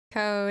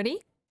Cody.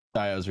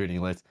 Sorry, I was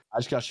reading lights. I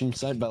just got stream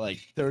sent by like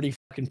 30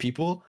 fucking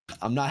people.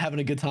 I'm not having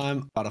a good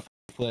time. About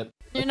to flip.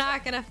 You're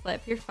not gonna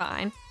flip. You're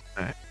fine.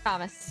 All right.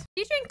 Promise.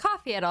 Do you drink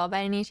coffee at all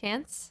by any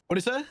chance? What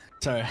do you say?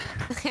 Sorry.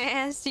 I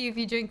asked you if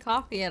you drink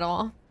coffee at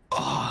all.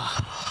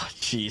 Oh,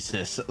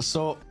 Jesus.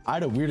 So I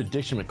had a weird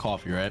addiction with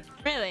coffee, right?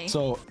 Really?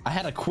 So I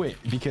had to quit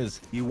because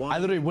I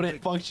literally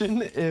wouldn't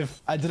function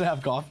if I didn't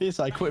have coffee.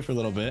 So I quit for a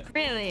little bit.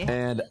 Really?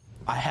 And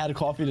I had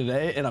coffee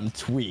today and I'm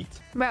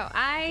tweaked. Bro,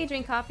 I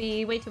drink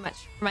coffee way too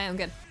much for my own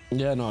good.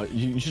 Yeah, no,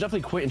 you should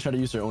definitely quit and try to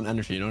use your own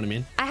energy. You know what I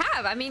mean? I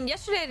have. I mean,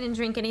 yesterday I didn't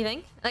drink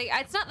anything. Like,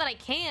 it's not that I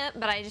can't,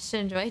 but I just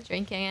enjoy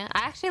drinking it. I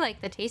actually like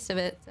the taste of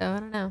it, so I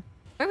don't know.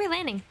 Where are we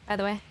landing, by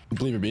the way?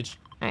 Believer Beach.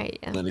 All right,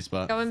 yeah. Landing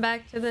spot. Going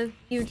back to the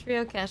new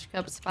trio cash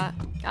cup spot.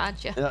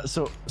 Gotcha. Yeah.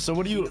 So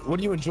what do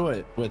you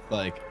enjoy with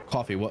like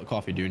coffee? What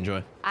coffee do you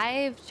enjoy?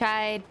 I've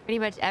tried pretty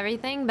much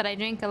everything, but I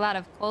drink a lot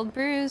of cold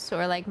brews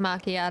or like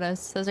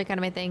macchiatos. Those are kind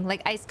of my thing.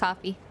 Like iced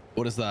coffee.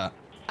 What is that?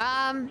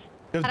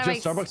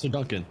 Just Starbucks or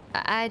Dunkin'?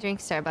 I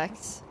drink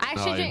Starbucks. I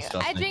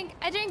actually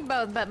I drink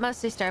both, but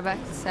mostly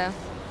Starbucks. So.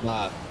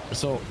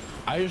 So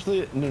I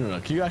usually no.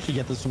 Can you actually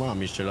get this tomorrow? I'm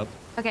me straight up.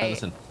 Okay.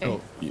 Listen. Sure.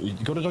 So you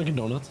go to Dunkin'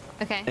 Donuts.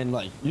 Okay. And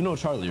like you know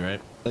Charlie,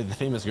 right? Like the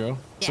famous girl.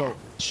 Yeah. So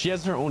she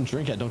has her own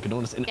drink at Dunkin'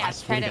 Donuts, and Yeah, I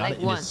swear to God, like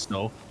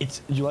it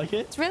is you like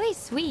it? It's really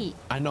sweet.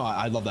 I know.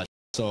 I love that.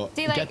 So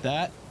See, like, get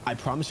that. I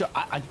promise you.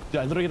 I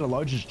literally get a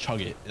large, just chug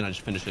it, and I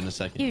just finish it in a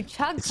second. You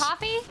chug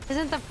coffee?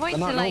 Isn't the point to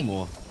Not like?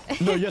 normal.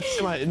 No, you have to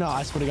see my. No,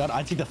 I swear to God,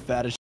 I take the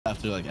fattest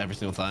after like every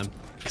single time.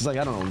 Cause like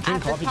I don't know, drinking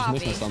After coffee just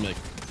makes my stomach.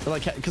 Or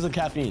like because of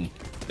caffeine,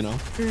 you know.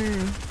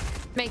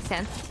 Makes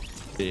sense.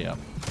 Yeah.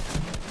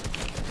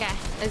 Yeah,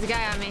 there's a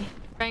guy on me.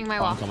 Spraying my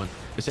Oh, wall. I'm coming.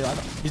 He's dead.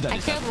 He's dead. I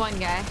killed one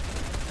guy.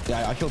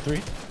 Yeah, I killed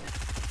 3.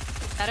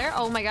 Better?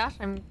 Oh my gosh,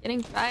 I'm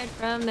getting fried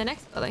from the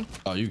next building.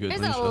 Oh, you good?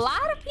 There's a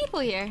lot of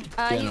people here.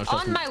 He's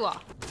on my wall.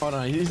 Oh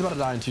no, he's about to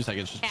die in 2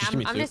 seconds. Just give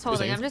me 2 I'm just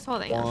holding. 2 I'm just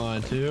holding.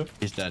 1, 2.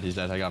 He's dead. He's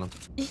dead. I got him.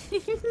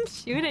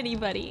 Shoot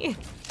anybody.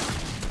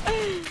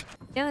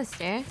 Get on the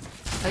stair.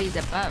 Oh, he's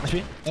above. Watch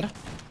me.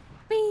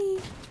 Whee.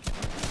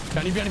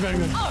 Behind you.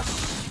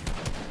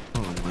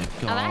 Oh my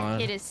God. Oh, that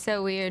kid is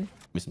so weird.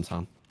 Give me some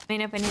time. I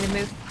know if I need to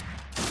move.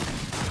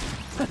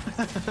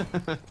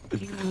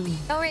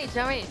 Don't rage.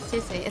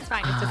 Seriously, it's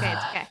fine. It's okay.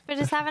 We're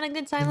just having a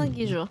good time like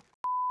usual.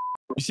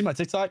 You see my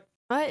TikTok?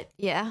 What?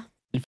 Yeah.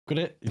 You fuck with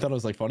it? You thought it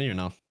was like funny or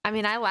no? I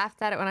mean, I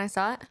laughed at it when I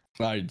saw it.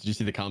 Did you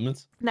see the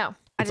comments? No,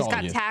 I It's just all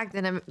got you. tagged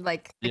in a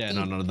like. Yeah,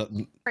 no.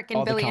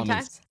 Freaking billion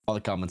times. All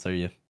the comments are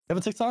you. You have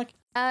a TikTok?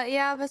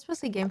 Yeah, but it's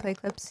mostly gameplay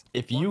clips.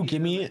 If you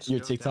give me your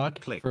TikTok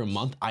for a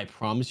month, I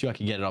promise you I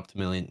can get it up to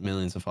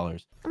millions of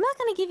followers. I'm not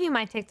gonna give you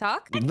my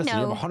TikTok. Listen,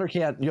 No. you have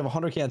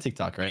 100K on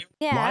TikTok, right?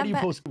 Yeah,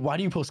 Why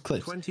do you post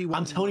clips?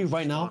 I'm telling you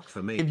right now,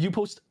 if you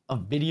post a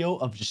video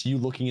of just you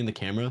looking in the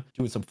camera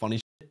doing some funny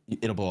shit,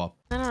 it'll blow up.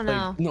 I don't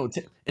know.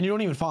 And you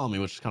don't even follow me,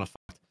 which is kind of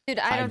fucked. Dude,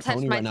 I don't touch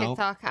my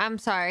TikTok. I'm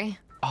sorry.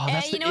 Oh,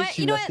 that's the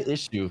issue. That's the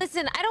issue.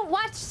 Listen, I don't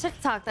watch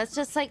TikTok. That's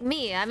just like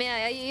me. I mean,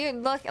 you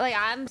look like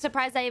I'm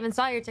surprised I even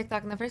saw your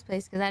TikTok in the first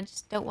place because I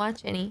just don't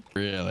watch any.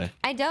 Really?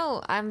 I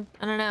don't. I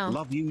don't know.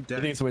 Love you, Dad.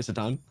 You think it's a waste of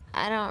time?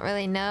 I don't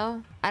really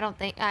know. I don't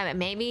think.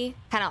 Maybe.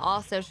 Kind of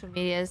all social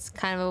media is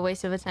kind of a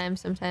waste of a time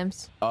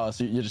sometimes. Oh,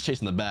 so you're just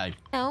chasing the bag.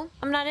 No,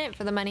 I'm not in it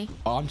for the money.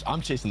 Oh,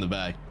 I'm chasing the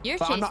bag. You're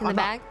chasing the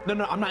bag.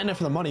 No, I'm not in it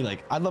for the money.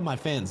 Like, I love my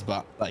fans,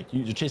 but like,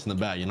 you're chasing the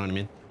bag. You know what I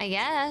mean? I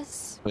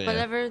guess. Yeah.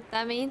 Whatever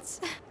that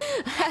means.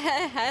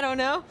 I don't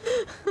know.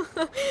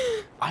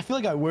 I feel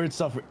like I word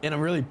stuff in a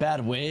really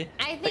bad way.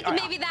 I think Like,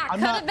 maybe that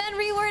could have been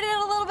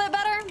reworded a little bit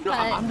better. No,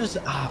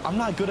 But I'm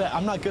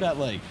not good at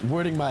like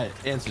wording my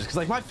answers because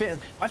like my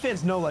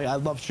fans know like I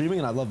love streaming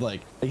and I love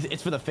like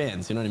it's for the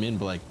fans, you know what I mean?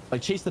 But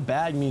like chase the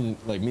bag means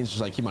just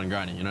like keep on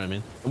grinding, you know what I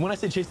mean? And when I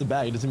say chase the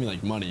bag, it doesn't mean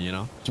like money, you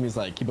know? Which means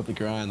like keep up the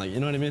grind, like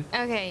you know what I mean?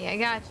 okay, I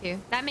got you.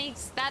 That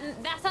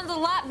sounds a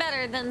lot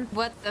better than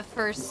what the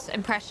first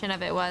impression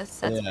of it was.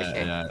 That's for sure.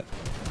 Yeah.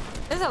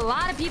 There's a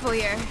lot of people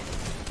here.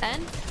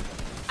 Ben,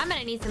 I'm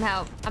gonna need some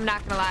help. I'm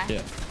not gonna lie.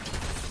 Yeah.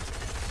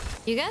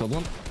 You good? Killed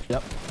one?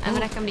 Yep. I'm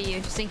gonna come to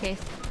you just in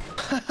case.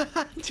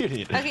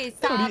 Dude. Okay,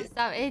 stop.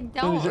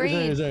 Don't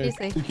read.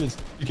 Seriously. Two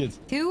kids.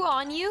 2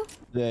 on you?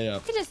 Yeah. I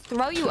could just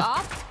throw you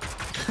off.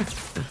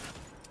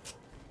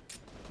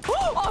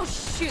 Oh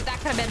shoot, that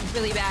could have been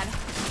really bad.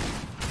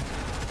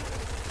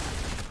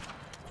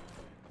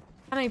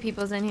 How many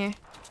people's in here?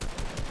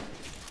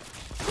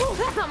 Oh,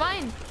 that's not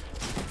mine.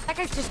 That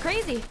guy's just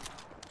crazy.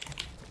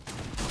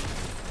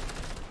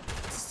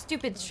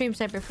 Stupid stream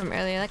sniper from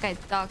earlier. That guy's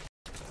dog.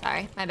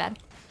 Sorry, my bad.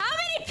 How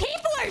many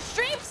people are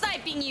stream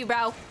sniping you,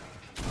 bro?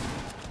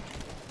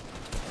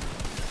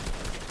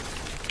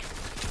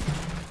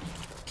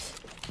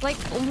 Like,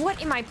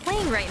 what am I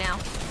playing right now?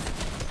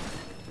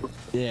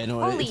 Yeah,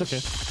 no, Holy it's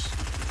okay.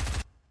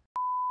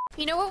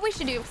 You know what we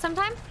should do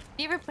sometime?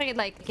 You ever played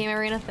like Game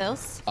Arena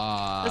Fills?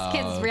 Those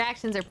kids'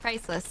 reactions are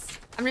priceless.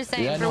 I'm just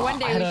saying, Yeah, for no, one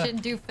day we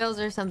should do Fills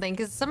or something,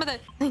 because some of the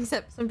things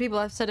that some people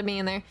have said to me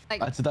in there,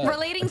 like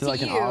relating to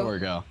like you. an hour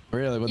ago.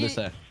 Really? What'd they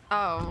say?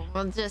 Oh,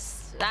 well,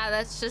 just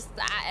that's just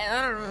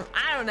I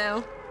don't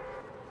know.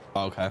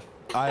 Okay.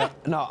 I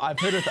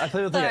played with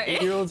like an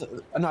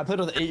 8-year-old. No, I played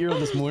with an 8-year-old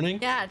this morning.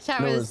 Yeah,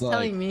 chat was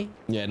telling me.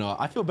 Yeah, no,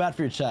 I feel bad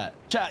for your chat.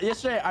 Chat,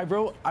 yesterday I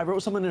wrote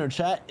something in her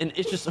chat, and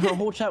it's just her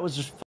whole chat was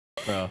just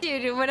bro.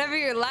 Dude, whenever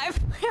you're live,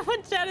 my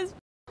chat is.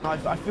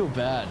 I feel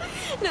bad.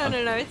 No,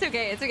 it's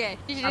okay. It's okay.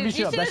 You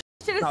should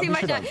have seen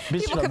my chat. Be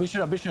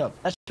shut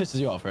up. That pisses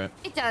you off, right?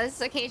 It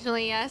does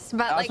occasionally, yes,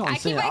 but like I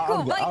keep it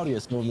cool. Like,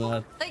 audience so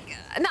mad. Like,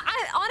 no,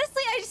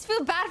 honestly, I just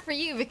feel bad for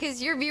you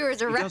because your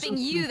viewers are repping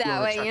you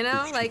that way, you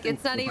know? Like,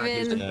 it's not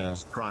even. Yeah.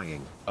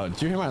 Oh,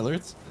 do you hear my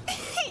alerts?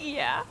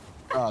 Yeah.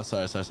 Oh,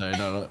 sorry.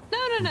 No.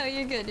 No.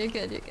 You're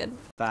good.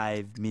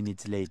 5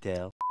 minutes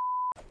later.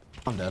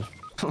 I'm dead.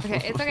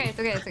 Okay, it's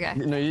okay.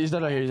 No, he's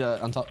not right here. He's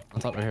on top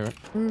right here.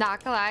 Right?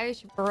 Not gonna lie, we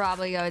should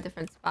probably go a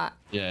different spot.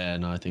 Yeah,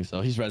 no, I think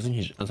so. He's rezzing.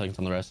 He's 10 seconds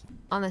on the res.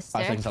 On the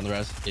stairs? 5 seconds on the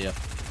res. Yeah.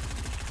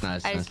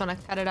 Nice. I just want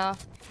to cut it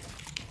off.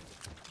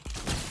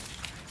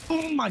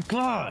 Oh my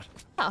god.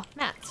 Oh,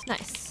 Matt,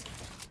 nice.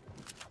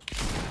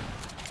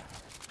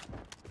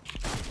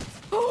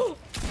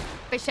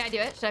 Wait, should I do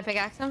it? Should I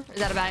pickaxe him? Is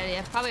that a bad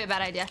idea? Probably a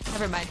bad idea.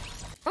 Never mind.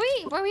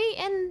 Were we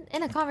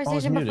in a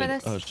conversation before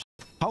this? Oh,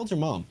 how old's your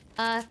mom?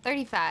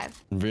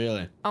 35.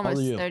 Really? Almost How old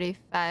are you?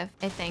 35,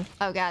 I think.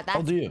 Oh god, that's How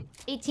old are you?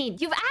 18.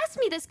 You've asked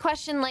me this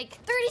question like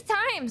 30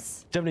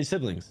 times. Do you have any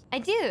siblings? I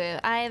do.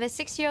 I have a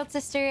 6-year-old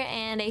sister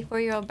and a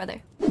 4-year-old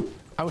brother.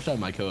 I wish I had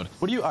my code.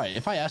 What do you? All right,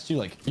 if I asked you,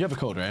 like, you have a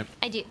code, right?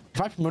 I do.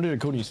 If I promoted a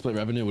code and you split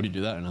revenue, would you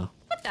do that or no?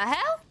 What the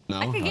hell? No?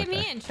 That could get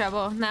Okay. me in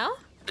trouble. No?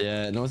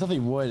 Yeah, no, it definitely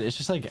would. It's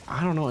just like,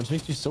 I don't know. It just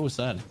makes me so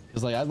sad.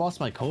 Because, like, I lost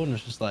my code and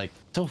it's just, like,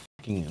 so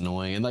fucking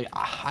annoying. And, like,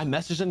 I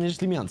messaged them and they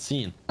just leave me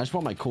unseen. I just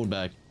want my code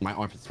back. My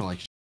armpits smell like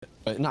shit.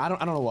 But, no, I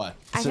don't know why.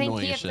 It's I think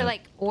annoying you as have to, shit.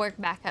 like, work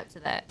back up to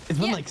that. It's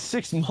been, like,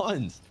 6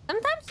 months.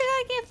 Sometimes you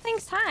gotta give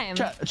things time.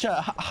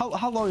 Chat,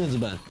 how long has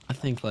it been? I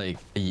think, like,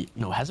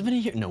 no, has it been a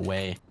year? No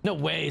way. No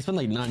way. It's been,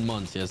 like, 9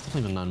 months. Yeah, it's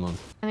definitely been 9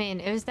 months. I mean,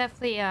 it was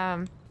definitely,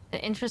 an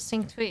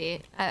interesting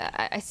tweet.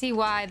 I see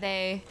why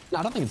they. No,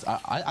 I don't think it's.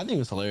 I think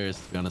it's hilarious,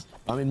 to be honest.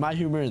 I mean, my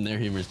humor and their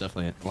humor is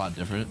definitely a lot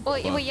different. Well,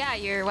 yeah,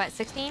 you're what,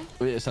 16?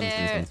 Yeah,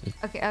 17.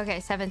 Okay,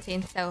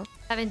 17. So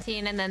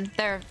 17, and then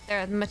they're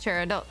mature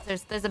adults.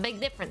 There's a big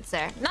difference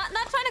there. Not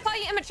trying to call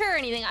you immature or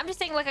anything. I'm just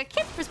saying like a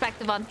kid's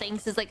perspective on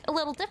things is like a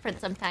little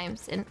different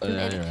sometimes. And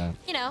Yeah.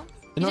 you know.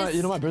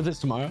 You know my birthday's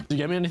tomorrow. Do you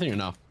get me anything or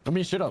no? I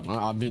mean, shit up.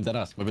 I'm being dead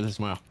ass. My birthday's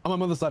tomorrow. On my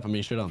mother's life, I'm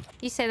being shit up.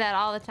 You say that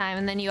all the time,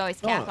 and then you always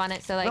cap on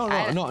it. So like,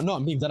 no,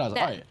 I'm being dead ass. All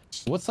right.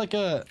 What's like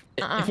a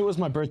if it was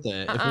my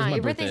birthday? If it was my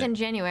your birthday, birthday's in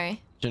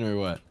January. January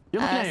what?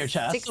 You're looking at your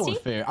chat. That's so 16?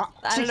 unfair.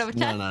 I don't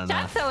know. No.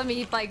 Chat's telling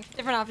me like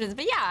different options,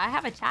 but yeah, I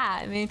have a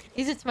chat. I mean,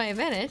 use it to my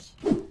advantage.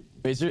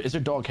 Wait, is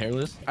your dog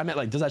hairless? I meant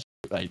like, does that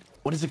like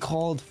what is it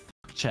called?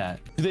 Chat.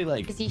 Do they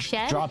like? Does he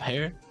shed? Drop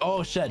hair?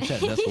 Oh, shed.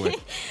 That's the word.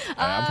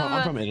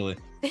 I'm from Italy.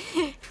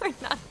 We're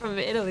not from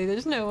Italy.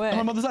 There's no way. On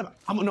my mother's side,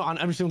 no, on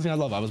every single thing I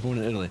love. I was born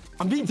in Italy.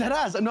 I'm being dead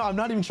ass. No, I'm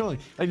not even trolling.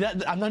 Like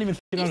that, I'm not even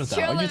f***ing honest.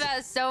 You're trolling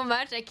about so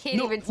much, I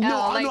can't even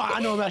tell. I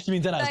know. I'm actually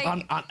being dead ass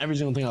on every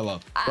single thing I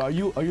love. Bro, are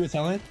you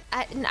Italian?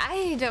 I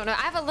don't know.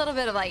 I have a little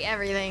bit of like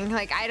everything.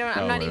 Like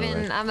I'm not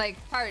even. I'm like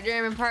part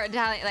German, part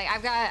Italian. Like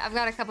I've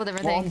got a couple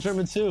different things. I'm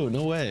German too.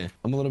 No way.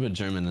 I'm a little bit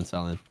German and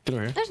Italian. Get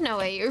over here. There's no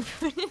way you're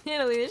born in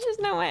Italy. There's just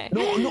no way.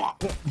 No.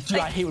 Dude,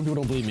 I hate when people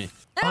don't believe me.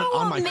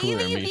 No,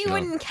 maybe if you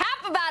wouldn't cap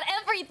about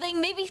everything,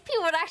 maybe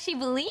people would actually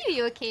believe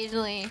you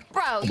occasionally.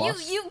 Bro,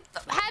 you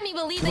had me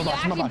believe that you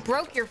actually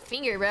broke your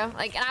finger, bro.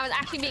 Like, and I was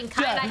actually being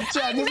kind.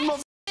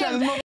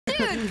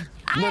 Dude,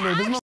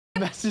 this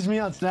messaged me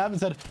on Snap and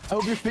said, I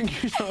hope your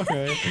finger's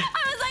alright.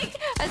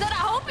 I said, I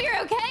hope you're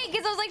okay,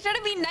 because I was like trying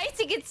to be nice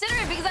and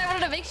considerate because I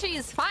wanted to make sure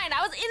he's fine.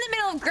 I was in the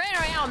middle of Grand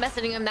Royale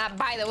messaging him that,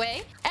 by the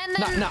way. And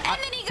then,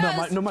 then he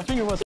goes, my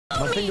finger was.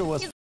 My finger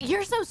was.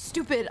 You're so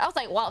stupid. I was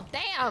like, well,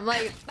 damn,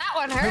 like that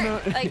one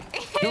hurt. Like,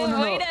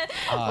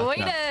 way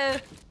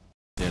to.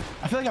 Dude,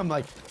 I feel like I'm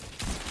like,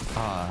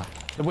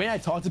 the way I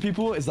talk to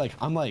people is like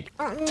I'm like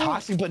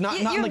toxic, but not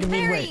like a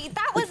mean way.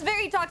 That was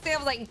very toxic. I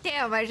was like,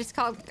 damn, I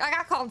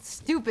got called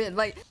stupid.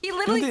 Like he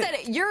literally said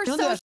it. You're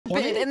so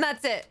stupid, and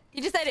that's it. He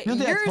just said it.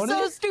 You're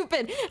so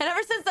stupid. And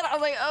ever since then, I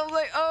was like,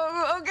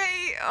 oh,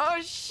 okay. Oh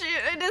shit,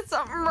 I did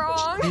something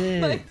wrong.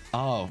 Like,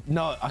 oh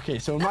no, okay.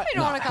 So I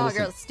don't want to call a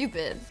girl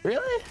stupid.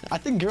 Really? I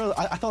think girls.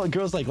 I thought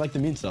girls like the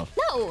mean stuff.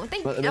 No,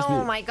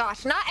 oh my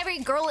gosh, not every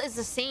girl is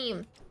the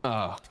same.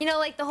 You know,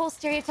 like the whole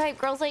stereotype,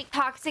 girls like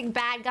toxic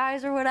bad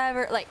guys or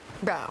whatever. Like,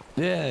 bro.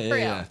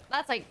 Yeah.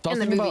 That's like in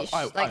the movies.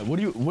 All right, what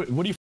do you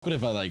f with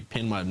if I like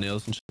paint my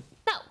nails and shit?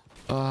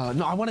 No.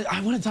 No, I want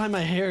to dye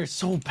my hair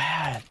so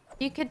bad.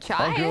 You could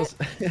try girls.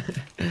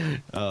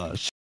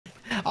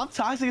 I'm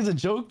toxic as a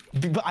joke,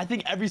 but I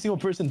think every single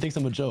person thinks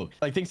I'm a joke.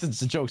 Like thinks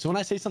it's a joke. So when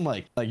I say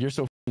something like you're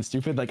so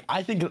stupid, like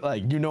I think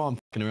like I'm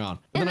fucking around.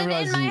 And then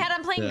in my head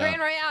I'm playing Grand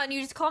Royale and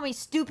you just call me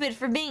stupid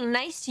for being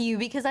nice to you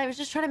because I was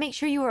just trying to make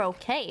sure you were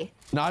okay.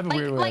 No, I have a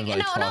weird way of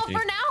no,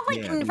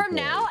 for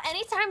now,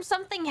 anytime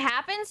something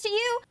happens to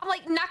you, I'm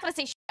like not gonna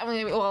say shit I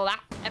mean, well,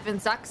 that effing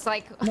sucks.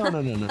 Like, no.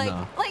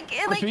 Like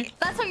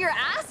that's what you're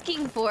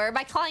asking for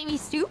by calling me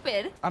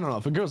stupid. I don't know.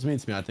 If a girl's mean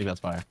to me, I think that's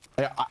fire.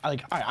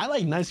 I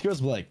like nice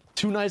girls, but like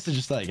too nice is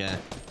just like, eh.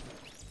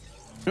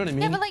 You know what I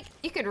mean? Yeah, but like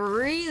you could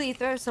really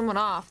throw someone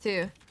off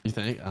too. You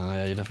think?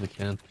 Yeah, you definitely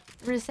can.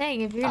 I'm just saying,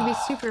 if you're gonna be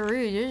super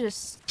rude, you're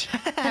just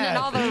sending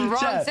all the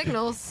wrong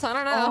signals. I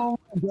don't know.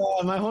 Oh my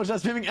god, my whole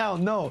chat's screaming out.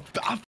 No,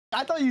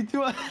 I thought you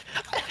do. I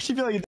actually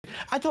feel like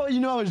I thought you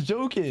know I was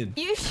joking.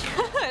 You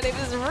should. It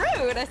was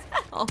rude as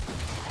hell.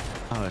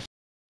 Oh,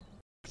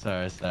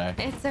 sorry. It's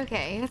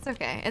okay. It's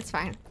okay. It's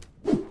fine.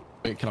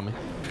 Wait, come on me.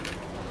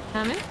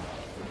 Coming?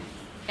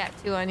 Got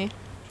 2 on you.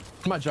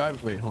 My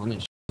drive. Wait, hold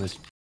on. This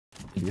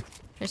idiot.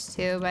 There's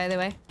 2, by the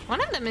way.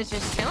 One of them is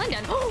just chilling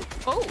down. Oh,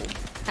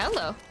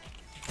 hello.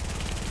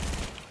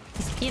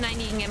 He's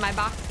P90ing in my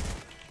box.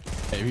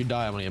 Hey, if you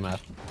die, I'm gonna get mad.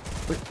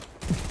 Wait,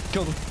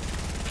 killed him.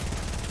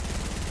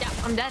 Yeah,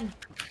 I'm dead.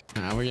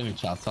 Nah, we're getting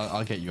chopped. So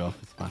I'll get you off.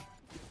 It's fine.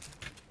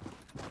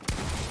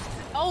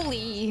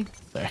 Holy.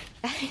 There.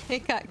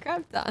 It got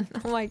crapped on.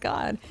 Oh my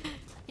god.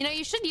 You know,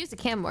 you should use the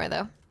cam more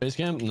though. Face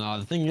cam? No,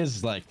 the thing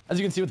is like, as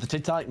you can see with the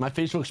TikTok, my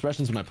facial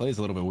expressions when I play is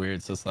a little bit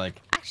weird. So it's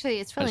like, actually,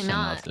 it's really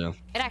not. It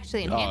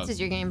actually enhances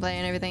your gameplay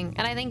and everything.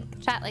 And I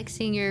think chat likes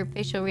seeing your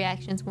facial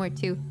reactions more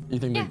too. You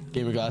think the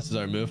gamer glasses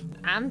are a move?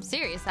 I'm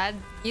serious.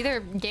 Either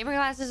gamer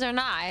glasses or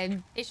not,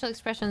 facial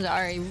expressions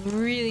are a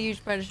really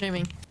huge part of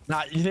streaming.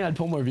 Nah, you think I'd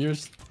pull more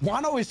viewers?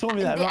 Ron always told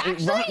me that.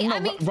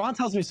 Ron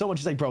tells me so much.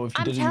 He's like, bro, if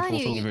you didn't pull so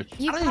many viewers.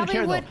 You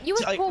probably would. You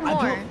would pull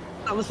more.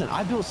 Listen,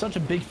 I built such a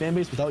big fan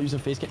base without using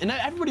face cam, and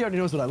everybody already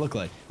knows what I look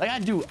like. Like I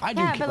do.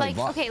 Yeah, but like,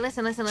 okay,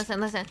 listen.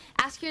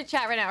 Ask your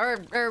chat right now,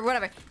 or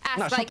whatever. Ask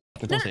no,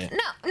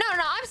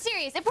 I'm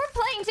serious. If we're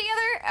playing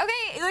together,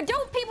 okay,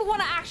 don't people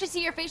want to actually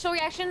see your facial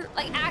reaction?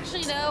 Like,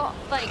 actually know,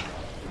 like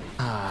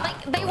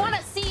they want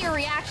to see your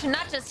reaction,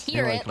 not just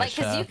hear it. Like,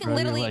 because you can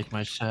literally. You like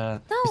my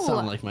chat. No. You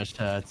sound like my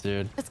chat,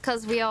 dude. It's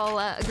because we all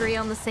agree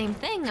on the same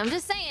thing. I'm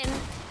just saying.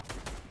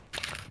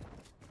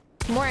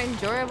 More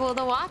enjoyable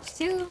to watch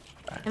too.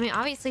 I mean,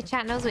 obviously,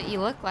 chat knows what you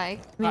look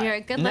like. I mean, you're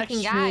a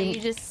good-looking guy. You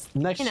just,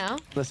 you know.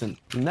 Listen,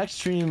 next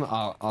stream,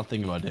 I'll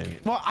think about doing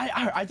it. Well,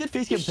 I did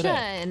face cam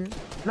today. You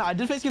should. No, I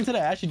did face cam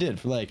today. I actually did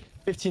for like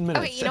 15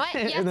 minutes. Okay, you know what?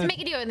 You have to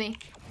make a deal with me.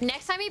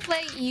 Next time you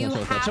play, you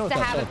have to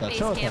have a face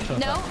cam.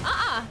 No,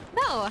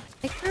 no.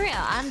 Like for real,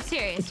 I'm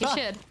serious. You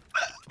should.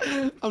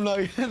 I'm not.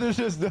 There's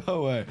just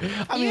no way.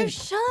 You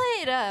should.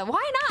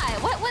 Why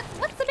not?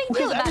 What's the big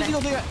deal about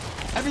it?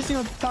 Every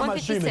single time I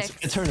stream, it's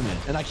a tournament,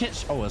 and I can't.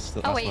 Oh, it's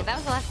the. Oh wait, that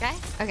was the last guy.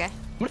 Okay.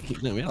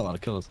 No, we had a lot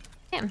of kills.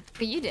 Damn,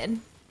 but you did.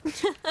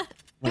 How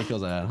many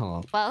kills I had?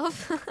 Hold on.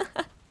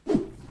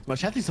 12. My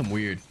chat thinks I'm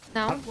weird.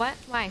 No, what?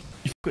 Why?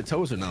 You with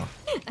toes or no?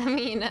 I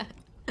mean,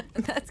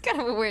 that's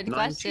kind of a weird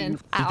question.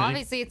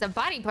 Obviously, it's a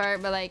body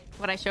part, but like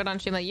what I showed on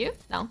stream, like you?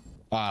 No.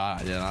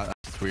 Yeah,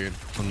 that's weird.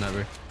 I'll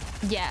never.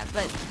 Yeah,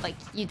 but like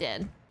you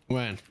did.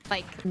 When?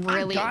 Like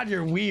really? God,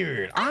 you're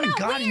weird. I'm not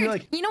God, weird. you're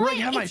like. You know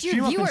what? It's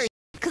your viewers.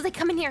 Because they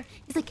come in here.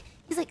 He's like,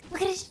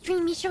 look at his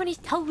stream. He's showing his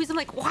toes. I'm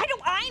like, why do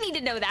I need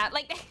to know that?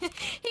 Like, he's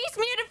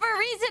muted for a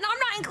reason. I'm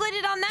not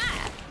included on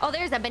that. Oh,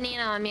 there's a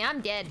banana on me. I'm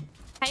dead.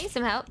 I need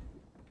some help.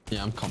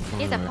 Yeah, I'm coming.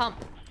 He's a pump.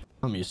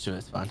 I'm used to it.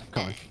 It's fine.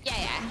 Come on.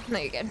 Yeah. No,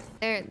 you're good.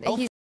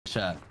 He's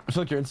chat. I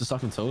feel like you're into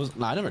sucking toes.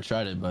 Nah, I never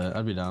tried it, but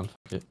I'd be down.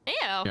 Ew.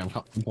 Yeah, I'm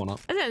pulling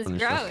up. That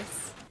sounds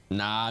gross.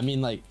 Nah, I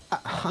mean, like,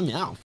 I mean, I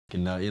don't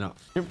fucking know. You know,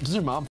 does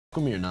your mom fuck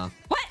with me or not?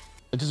 What?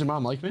 Does your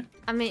mom like me?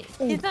 I mean,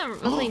 he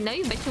doesn't really know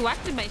you, but you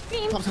watched my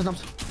stream.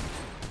 Thumbs.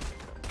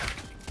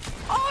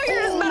 Oh,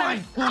 you're just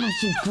my god, I'm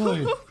so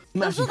good.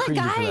 Those are the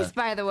guys,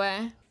 by the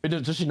way.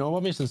 Wait, does she know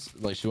about me since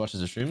like she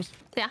watches the streams?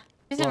 Yeah,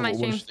 she's in my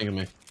stream. What does she think of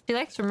me? She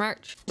likes your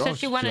merch, so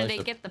she wanted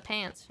to get the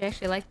pants. She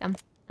actually liked them.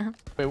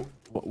 Wait,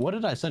 what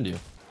did I send you? 2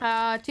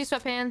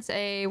 sweatpants,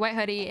 a white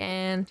hoodie,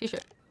 and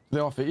t-shirt. They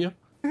all fit you?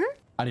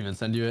 I didn't even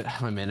send you it.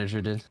 My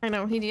manager did. I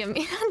know, he DM'd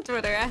me on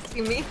Twitter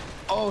asking me.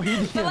 Oh, he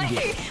did. But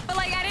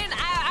like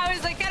I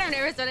was like kind of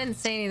nervous. So I didn't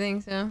say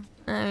anything. So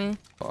I mean,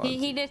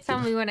 he did tell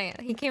me when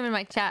he came in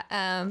my chat.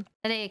 The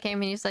day he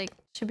came and he's like,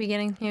 should be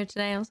getting here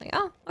today. I was like,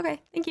 oh,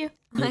 okay, thank you.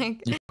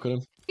 Like, you fuck with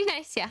him? He's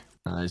nice, yeah.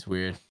 Nah, he's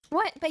weird.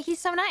 What? But he's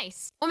so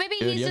nice. Well, maybe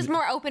he's just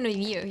more open with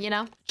you, you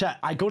know? Chat,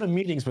 I go to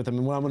meetings with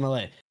him when I'm in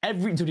LA.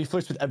 Dude, he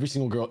flirts with every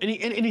single girl. And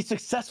he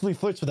successfully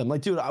flirts with them.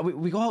 Like, dude,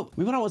 we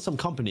went out with some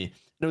company.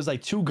 And it was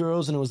like 2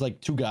 girls and it was like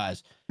 2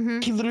 guys.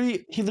 He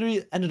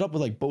literally ended up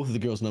with like both of the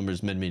girls'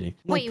 numbers mid-meeting.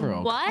 Wait,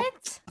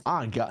 what?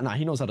 Oh god, nah,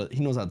 he knows how to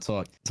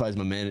talk. That's why he's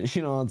my man.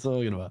 You know what I'm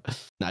talking about.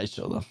 Nah, he's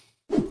chill though.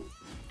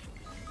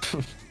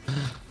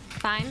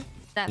 Fine.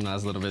 Nah,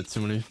 that's a little bit too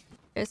many.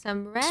 There's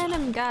some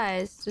random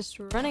guys just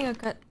running a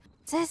cut.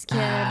 This kid,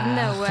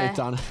 no way.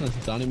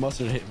 Donnie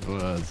Mustard hit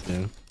words,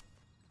 dude.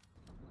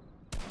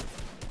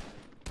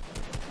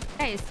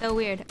 Hey, it's so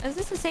weird. Is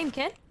this the same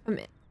kid from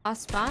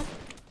last spawn?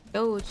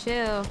 Yo,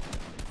 chill.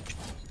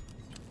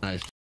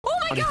 Nice. Oh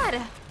my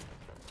god!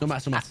 No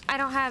mass. I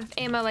don't have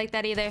ammo like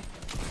that either.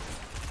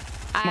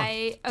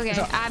 Okay,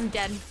 I'm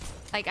dead.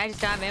 Like, I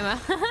just don't have ammo.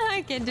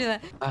 I can't do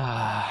that.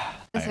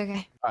 It's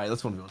okay. All right,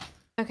 let's 1v1.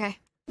 Okay.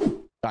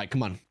 All right,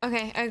 come on.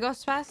 Okay, I go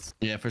fast.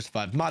 Yeah, first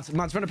 5. Mods,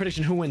 run a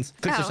prediction. Who wins?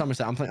 Clix or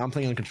Sommerset? I'm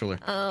playing on controller.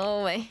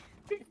 Oh wait.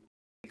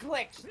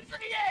 Clix.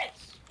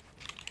 Yes.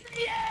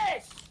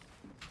 Yes.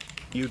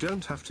 You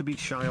don't have to be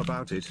shy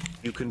about it.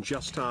 You can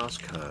just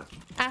ask her.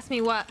 Ask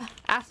me what?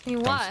 Ask me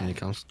what? He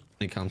comes.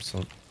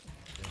 So.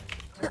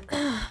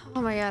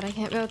 Oh my god, I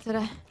can't build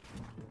today.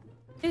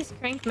 You just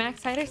crank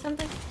max height or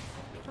something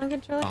on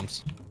controller?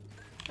 Comes.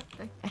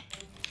 Okay.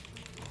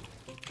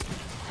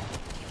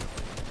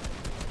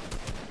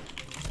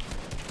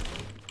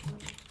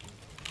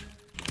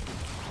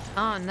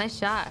 Oh, nice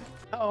shot.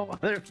 Oh,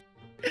 there.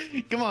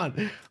 Come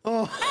on.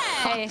 Oh,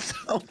 Hey. I'm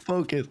so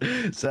focused.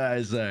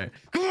 Sorry.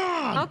 Come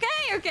on.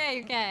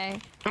 Okay.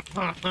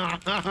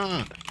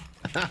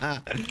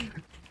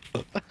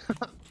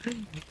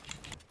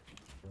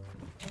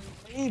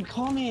 Babe,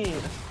 call me.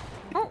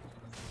 Oh.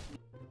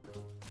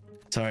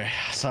 Sorry.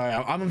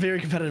 I'm a very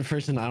competitive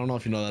person. I don't know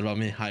if you know that about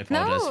me. I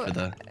apologize for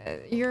the.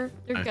 You're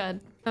good.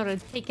 No, to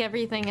take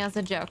everything as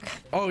a joke.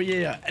 Oh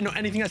yeah. No,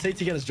 anything I say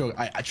to get as a joke.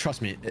 I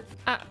trust me.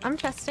 I'm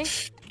trusting.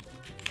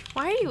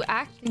 Why are you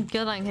actually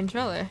good on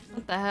controller?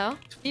 What the hell?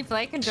 You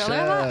play controller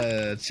a lot?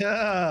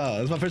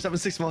 Chill. It's my first time in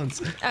 6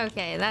 months.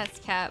 Okay,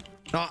 that's cap.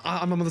 No,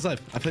 I'm on the side.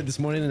 I played this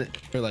morning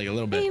for like a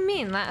little What do bit. you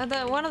mean?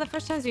 One of the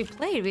first times we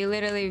played,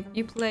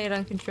 you played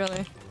on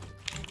controller.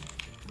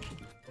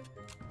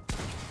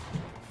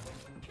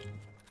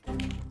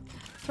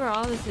 For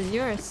all this is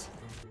yours.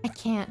 I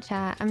can't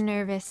chat. I'm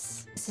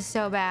nervous. This is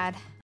so bad.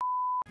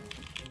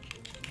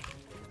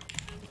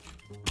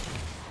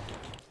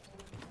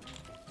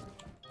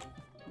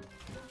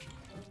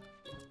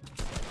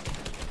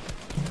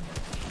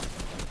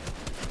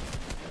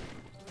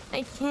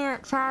 I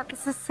can't chat.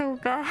 This is so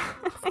bad.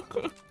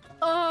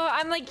 Oh,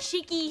 I'm like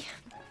cheeky.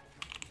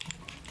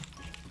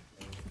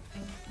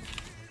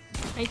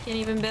 I can't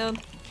even build.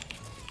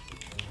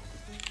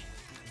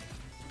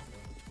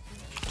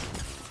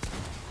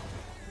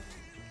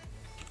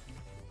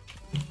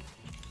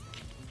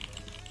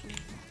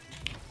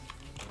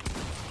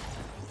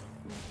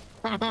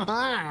 I'll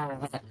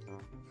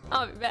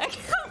be back.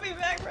 I'll be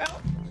back, bro.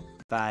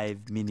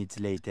 5 minutes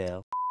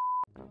later.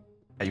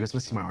 Hey, you guys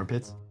want to see my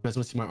armpits?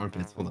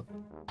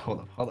 Hold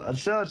up.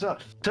 Chill. You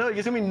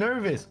guys gonna be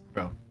nervous,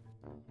 bro.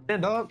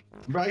 Stand up.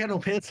 Bro, I got no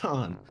pants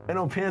on.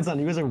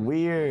 You guys are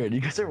weird. You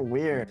guys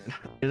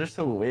are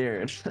so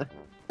weird.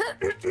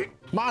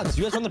 Mods,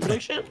 you guys on the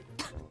prediction?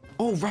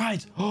 Oh,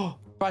 Rides. Oh,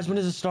 Rides, when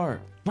does it start?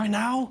 Right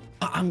now?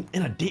 I'm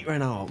in a date right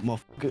now.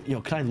 Motherfucker.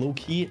 Yo, can I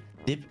low-key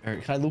dip, or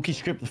can I low-key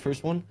script the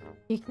first one?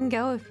 You can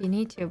go if you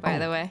need to, by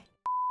the way.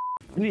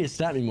 You need to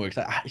snap me more,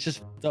 because it's just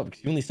f***ed up,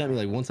 because you only snap me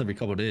like once every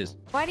couple of days.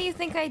 Why do you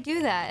think I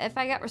do that? If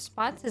I got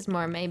responses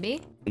more,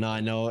 maybe. No,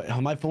 I know.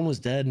 My phone was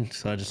dead,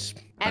 so I just...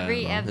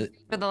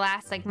 For the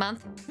last, like,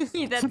 month.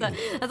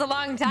 that's a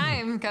long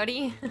time,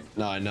 Cody.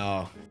 No, I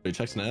know. Wait,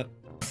 check Snap.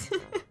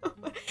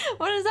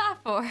 What is that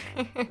for?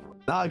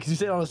 Nah, because you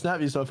said I want to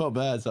snap you, so I felt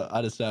bad, so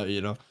I just snapped you,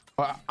 you know?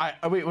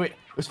 Wait.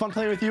 It was fun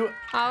playing with you.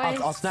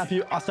 Always. I'll snap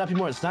you. I'll snap you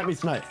more. Snap me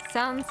tonight.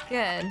 Sounds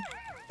good.